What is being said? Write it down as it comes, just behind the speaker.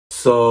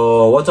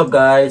So what's up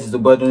guys, it's the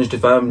boy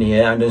Family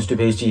here and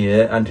ANTI-PIRACY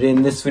here, and today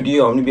in this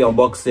video I'm going to be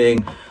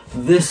unboxing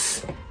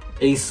this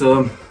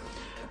Acer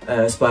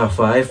Aspire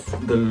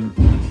 5.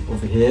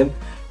 Over here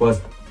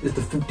it's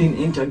the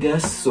 15-inch I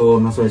guess, so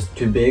that's why it's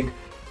too big.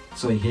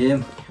 So here,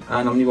 and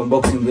I'm going to be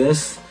unboxing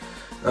this.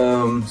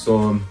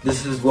 So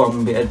this is what I'm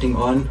going to be editing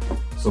on,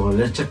 so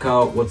let's check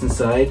out what's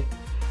inside.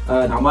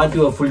 And I might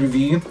do a full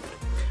review,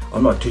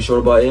 I'm not too sure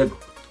about it,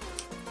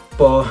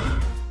 but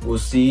we'll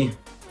see.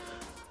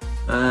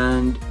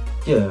 And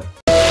yeah,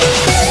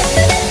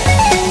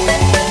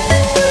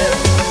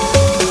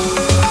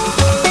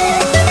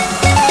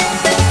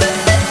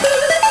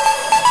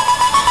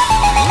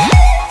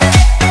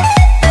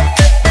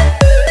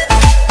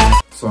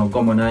 so I've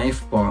got my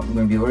knife, but I'm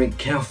gonna be very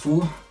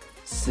careful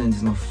since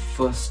it's my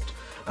first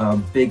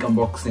big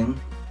unboxing.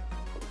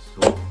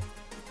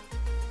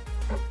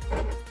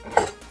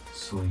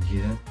 So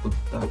yeah, put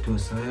that to the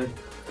side.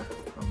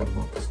 I'll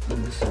unbox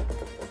this.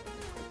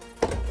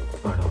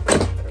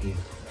 Okay.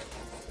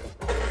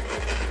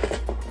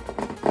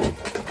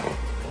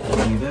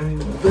 Be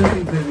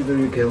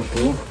very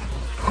careful.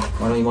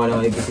 I know you might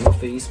not get in my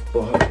face,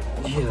 but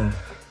yeah.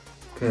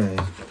 Okay.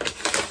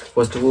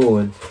 First of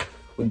all,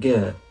 we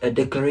get a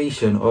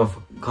declaration of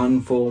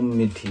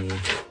conformity.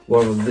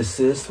 What this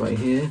is right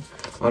here.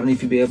 I don't know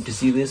if you'll be able to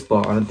see this,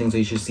 but I don't think so.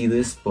 You should see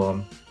this, but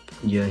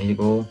yeah, here you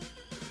go.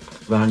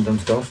 Random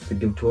stuff they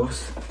give to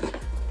us,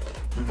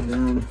 and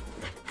then.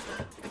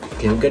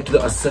 Okay, we'll get to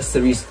the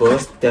accessories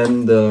first,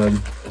 then the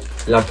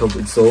laptop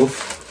itself.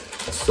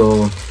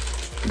 So,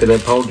 get a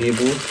power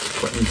cable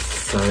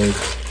inside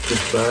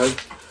this bag.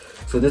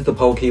 So this is the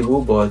power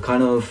cable, but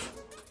kind of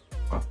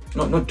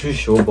not too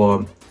sure,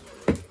 but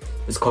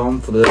it's calm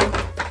for the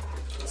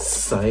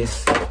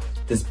size.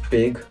 This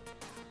big,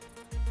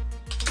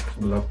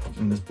 laptop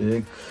in this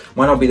big.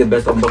 Might not be the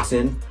best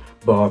unboxing,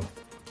 but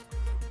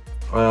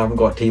I haven't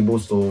got a table,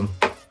 so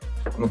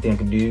nothing I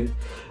can do.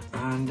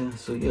 And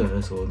so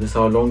yeah, so this is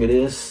how long it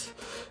is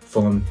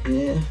from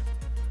here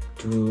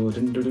to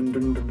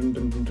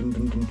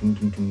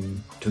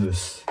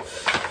this.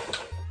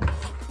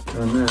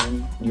 And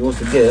then you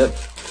also get,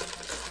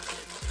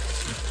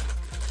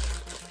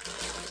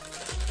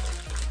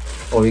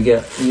 I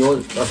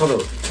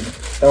thought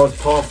that was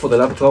part for the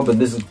laptop, but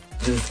this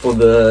is for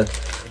the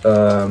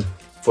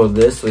for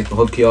this, so you can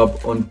hook you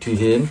up onto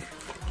him.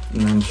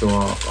 And then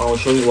I'll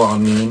show you what I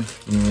mean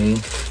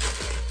anyway.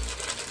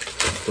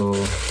 So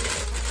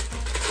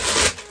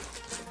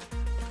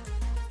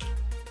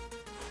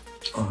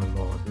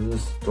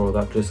just throw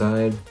that to the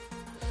side.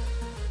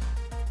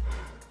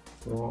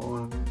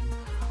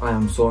 I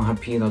am so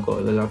happy that I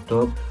got the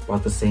laptop, but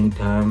at the same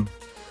time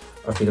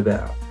I feel a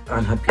bit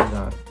unhappy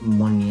that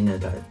money in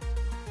it, like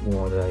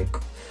more like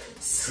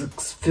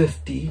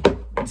 £650,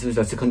 this is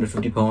like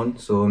 £650.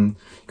 So you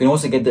can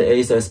also get the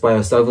Acer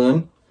Aspire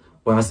 7,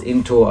 but that's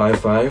Intel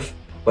i5,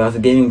 but that's a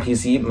gaming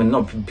PC, but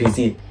not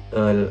PC,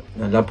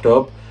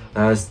 laptop.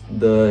 Has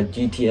the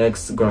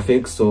GTX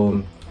graphics,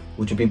 so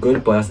which would be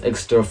good, but that's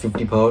extra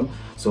 £50.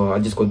 So I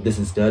just got this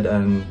instead,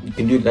 and you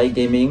can do light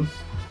gaming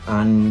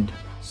and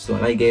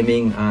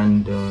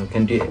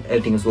can do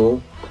editing as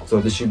well. So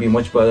this should be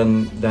much better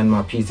than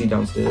my PC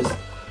downstairs.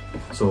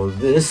 So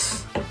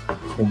this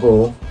will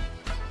go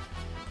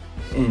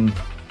in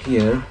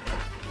here.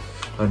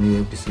 I don't know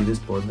if you see this,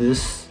 but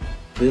this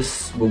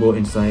will go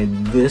inside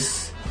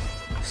this.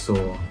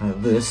 So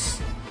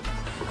this,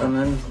 and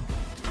then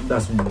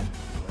that's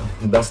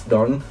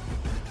done.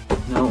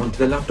 Now onto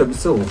the laptop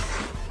itself.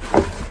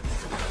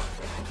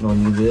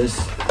 Don't need this.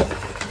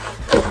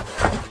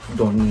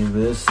 Don't need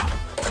this.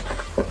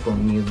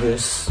 Don't need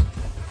this.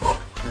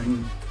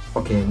 And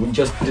okay, we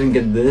just didn't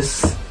get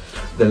this.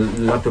 The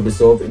laptop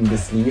itself in the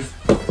sleeve.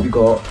 We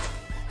got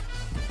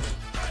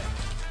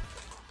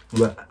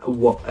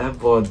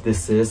whatever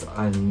this is.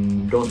 I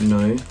don't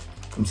know.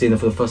 I'm seeing it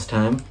for the first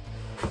time.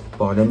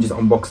 But let me just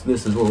unbox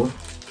this as well.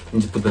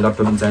 And just put the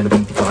laptop inside the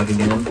bag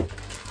again.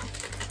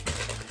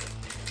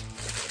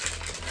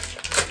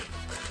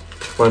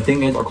 But the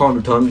thing is, I can't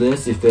return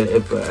this if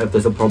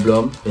there's a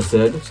problem, they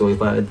said. So if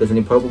there's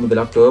any problem with the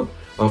laptop,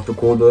 I have to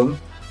call them.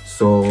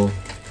 So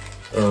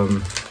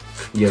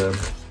yeah,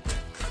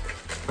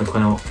 I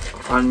kind of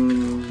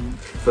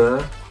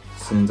unfair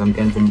since I'm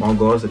getting from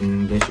Argos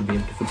and they should be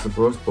able to fix it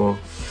for us. But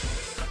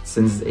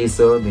since it's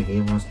Acer, they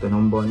gave us the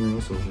number anyway,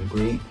 so it's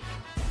great.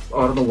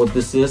 I don't know what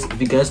this is. If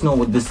you guys know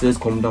what this is,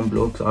 comment down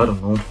below, because I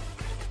don't know.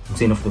 I'm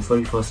seeing it for the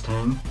very first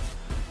time,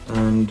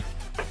 and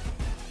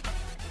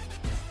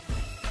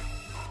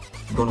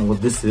don't know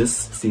what this is,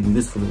 seeing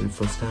this for the very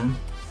first time.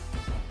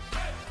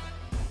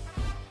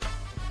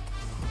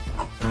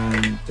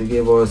 And they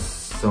gave us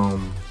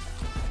some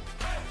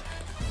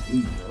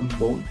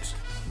bolts.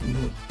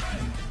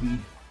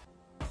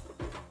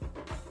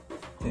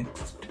 I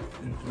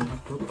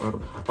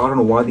don't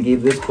know why they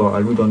gave this, but I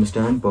really don't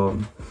understand. But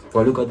if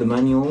I look at the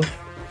manual,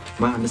 I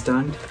might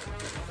understand.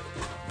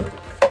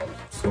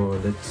 So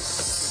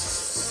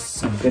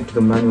let's get to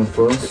the manual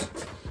first.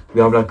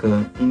 We have like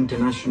an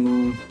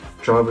international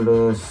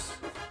travelers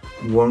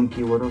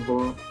warranty,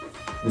 whatever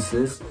this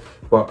is.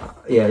 But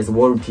yeah, it's a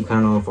warranty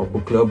kind of a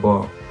booklet,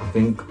 but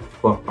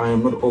I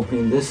am not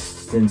opening this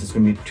since it's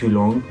gonna be too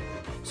long,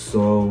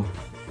 so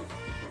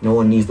no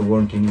one needs the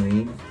warranty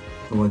anyway.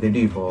 Well, they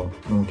do, but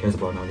no one cares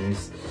about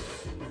nowadays.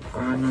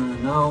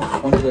 And now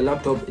onto the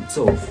laptop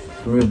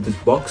itself. Remove this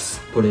box,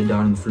 put it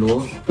down on the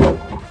floor,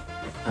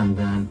 and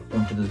then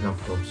onto this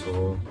laptop.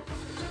 So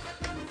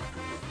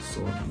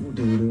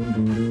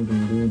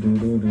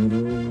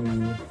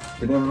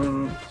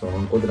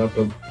I'll put the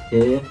laptop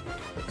here.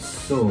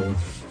 So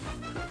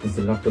this is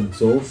the laptop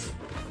itself.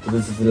 So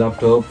this is the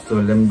laptop. So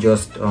let me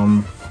just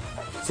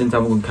since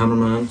I'm a good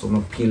cameraman, so I'm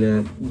gonna peel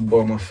it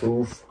by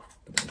myself.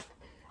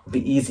 It'd be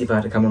easy if I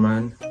had a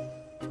cameraman,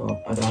 but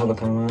I don't have a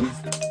cameraman.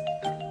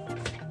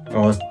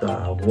 Oh, it's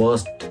the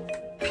worst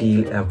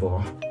peel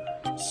ever.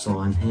 So,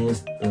 and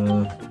here's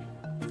the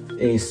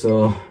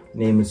Acer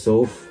name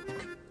itself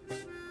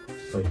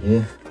right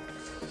here.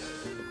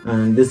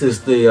 And this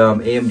is the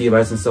AMD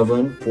Ryzen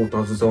 7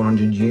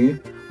 4700U.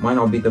 Might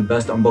not be the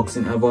best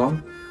unboxing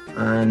ever.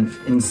 And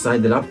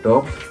inside the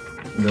laptop,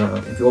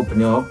 if you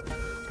open it up,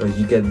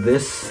 you get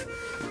this.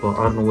 But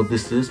I don't know what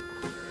this is.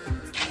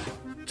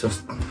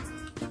 Just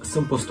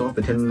simple stuff.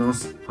 They're telling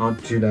us how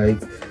to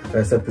like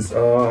set this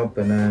up,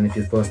 and then if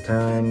it's first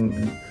time,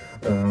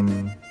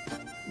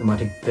 it might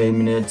take 30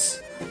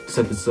 minutes to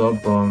set this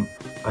up.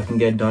 I can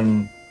get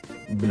done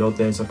below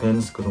 30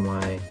 seconds because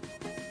my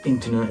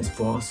internet is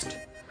fast.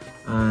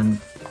 And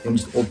I'm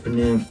just open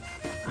it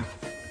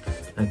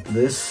like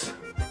this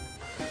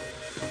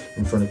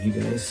in front of you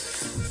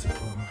guys.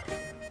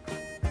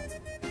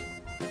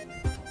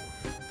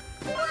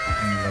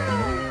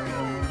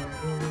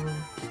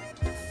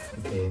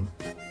 Okay,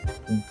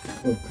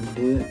 opened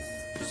it.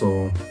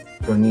 So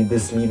don't need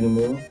this sleeve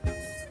anymore.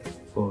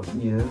 But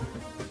yeah,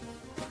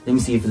 let me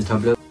see if it's a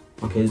tablet.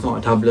 Okay, it's not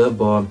a tablet,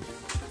 but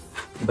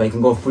you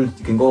can go full.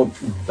 You can go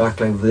back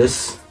like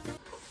this.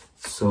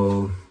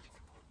 So,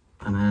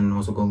 and then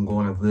also go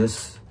like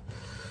this.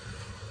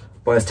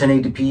 But it's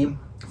 1080p,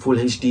 full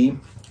HD,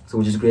 so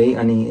which is great.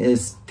 And it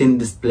is thin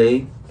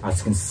display, as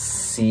you can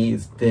see,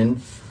 it's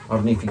thin. I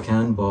don't know if you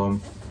can, but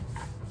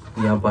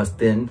yeah, but it's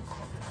thin.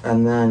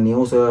 And then it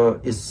also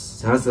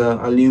has an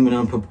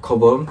aluminum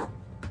cover,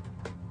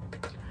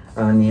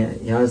 and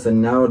it has a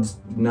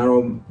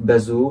narrow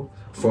bezel,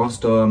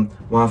 fast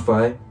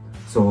Wi-Fi.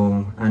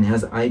 So, and it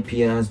has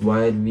IPS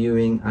wide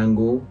viewing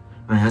angle,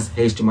 and it has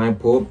HDMI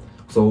port.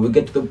 So we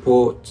get to the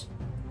port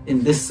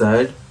in this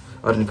side.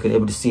 I don't know if you're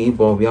able to see,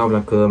 but we have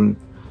like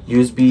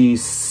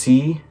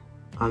USB-C,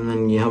 and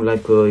then you have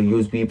like a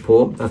USB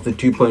port. That's the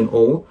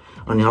 2.0,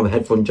 and you have a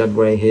headphone jack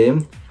right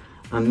here.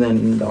 And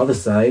then the other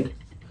side,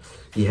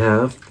 you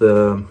have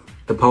the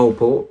power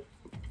port,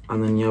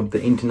 and then you have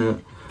the internet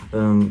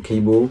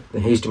cable, the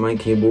HDMI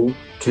cable,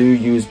 two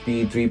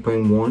USB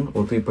 3.1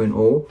 or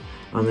 3.0,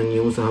 and then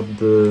you also have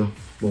the,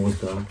 what was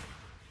that?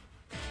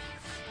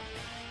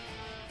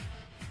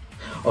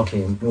 Okay,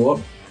 you know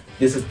what?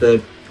 This is the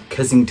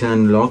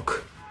Kensington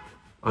lock,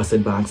 I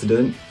said by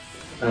accident.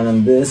 And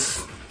then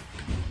this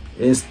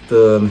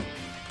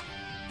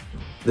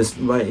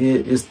right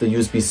here is the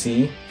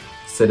USB-C,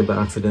 said it by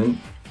accident,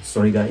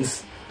 sorry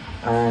guys.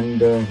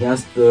 And he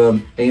has the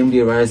AMD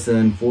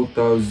Ryzen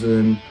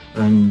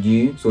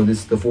 4000U, so this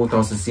is the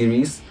 4000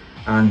 series,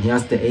 and he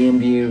has the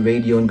AMD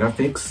Radeon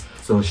graphics,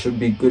 so it should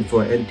be good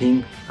for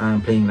editing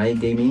and playing light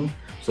gaming.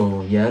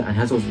 So yeah, and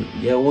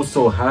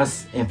also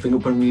has a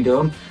fingerprint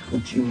reader,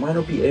 which you might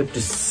not be able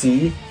to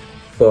see,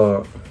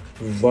 but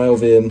right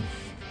over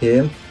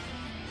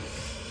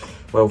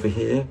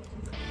here,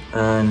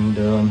 and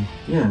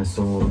yeah.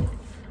 So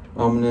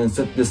I'm gonna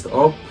set this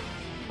up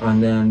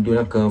and then do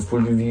like a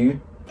full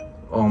review.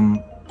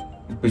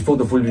 Before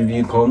the full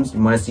review comes, you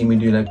might see me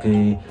do like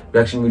a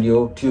reaction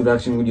video, 2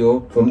 reaction video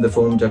from the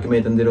phone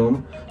Jackmate and the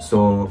room.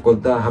 So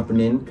got that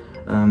happening.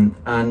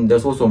 And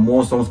there's also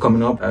more songs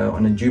coming up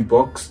on a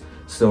jukebox,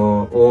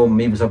 so, or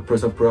maybe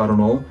separate, I don't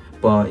know.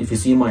 But if you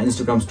see my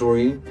Instagram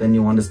story, then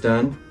you'll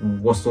understand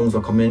what songs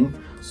are coming.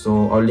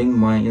 So I'll link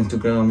my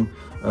Instagram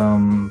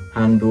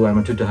handle and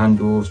my Twitter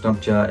handle,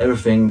 Snapchat,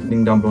 everything,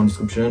 link down below in the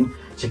description.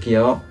 Check it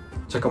out.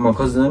 Check out my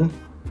cousin,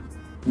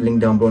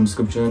 link down below in the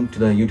description, to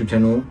the YouTube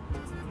channel,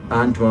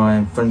 and to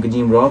my friend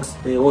Kajim Rocks.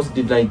 They also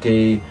did like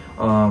a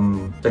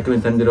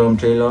Jackmate and the room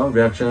trailer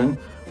reaction,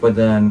 but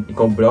then it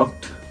got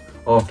blocked.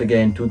 After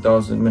getting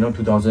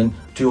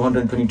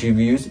 222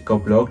 views, it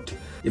got blocked.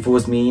 If it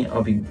was me,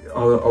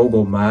 I'll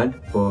go mad.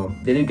 But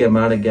they didn't get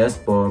mad, I guess.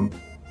 But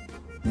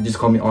they just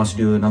called me asked to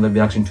do another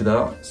reaction to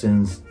that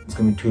since it's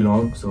gonna be too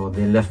long, so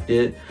they left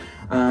it.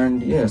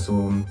 And yeah,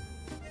 so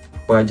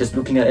by just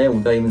looking at it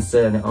without even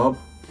setting it up,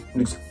 it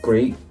looks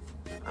great.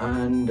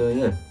 And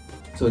yeah,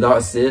 so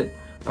that's it.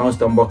 That was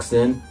the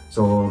unboxing.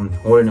 So I'm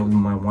holding it with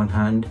my one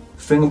hand.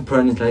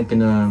 Fingerprint is like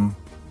in a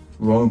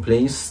wrong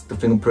place, the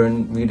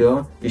fingerprint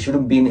reader. It should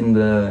have been in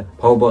the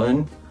power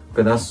button,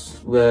 because that's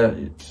where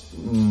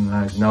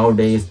like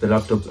nowadays the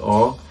laptops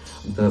are,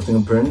 the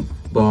fingerprint.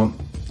 But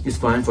it's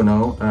fine for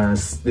now,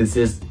 as this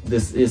is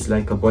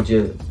like a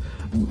budget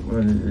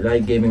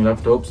light gaming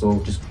laptop, so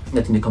just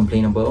nothing to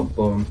complain about.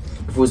 But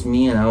if it was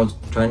me and I was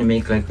trying to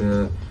make like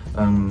a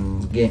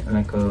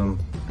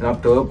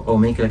laptop, or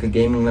make like a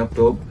gaming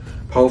laptop,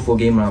 powerful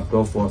gaming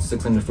laptop for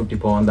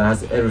 £650 that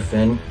has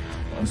everything,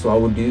 so I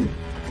would do,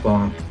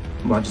 but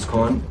I just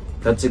can't.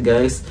 That's it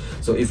guys.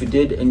 So if you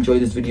did enjoy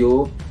this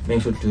video,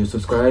 make sure to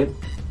subscribe,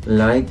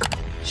 like,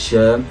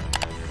 share,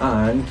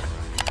 and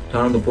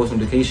turn on the post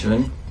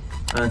notification,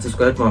 and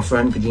subscribe to my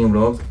friend Kajin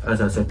Vlogs,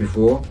 as I said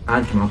before,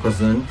 and to my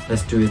cousin,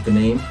 S2 is the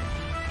name.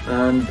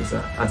 And as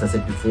I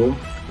said before,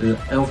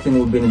 everything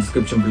will be in the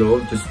description below.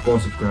 Just go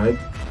and subscribe.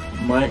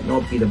 Might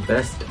not be the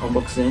best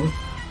unboxing,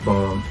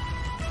 but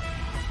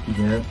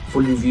yeah,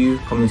 full review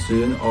coming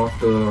soon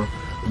after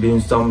doing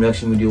some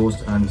reaction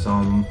videos and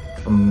some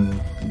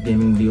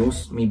gaming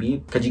videos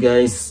maybe. Catch you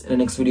guys in the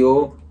next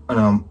video, and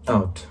I'm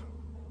out.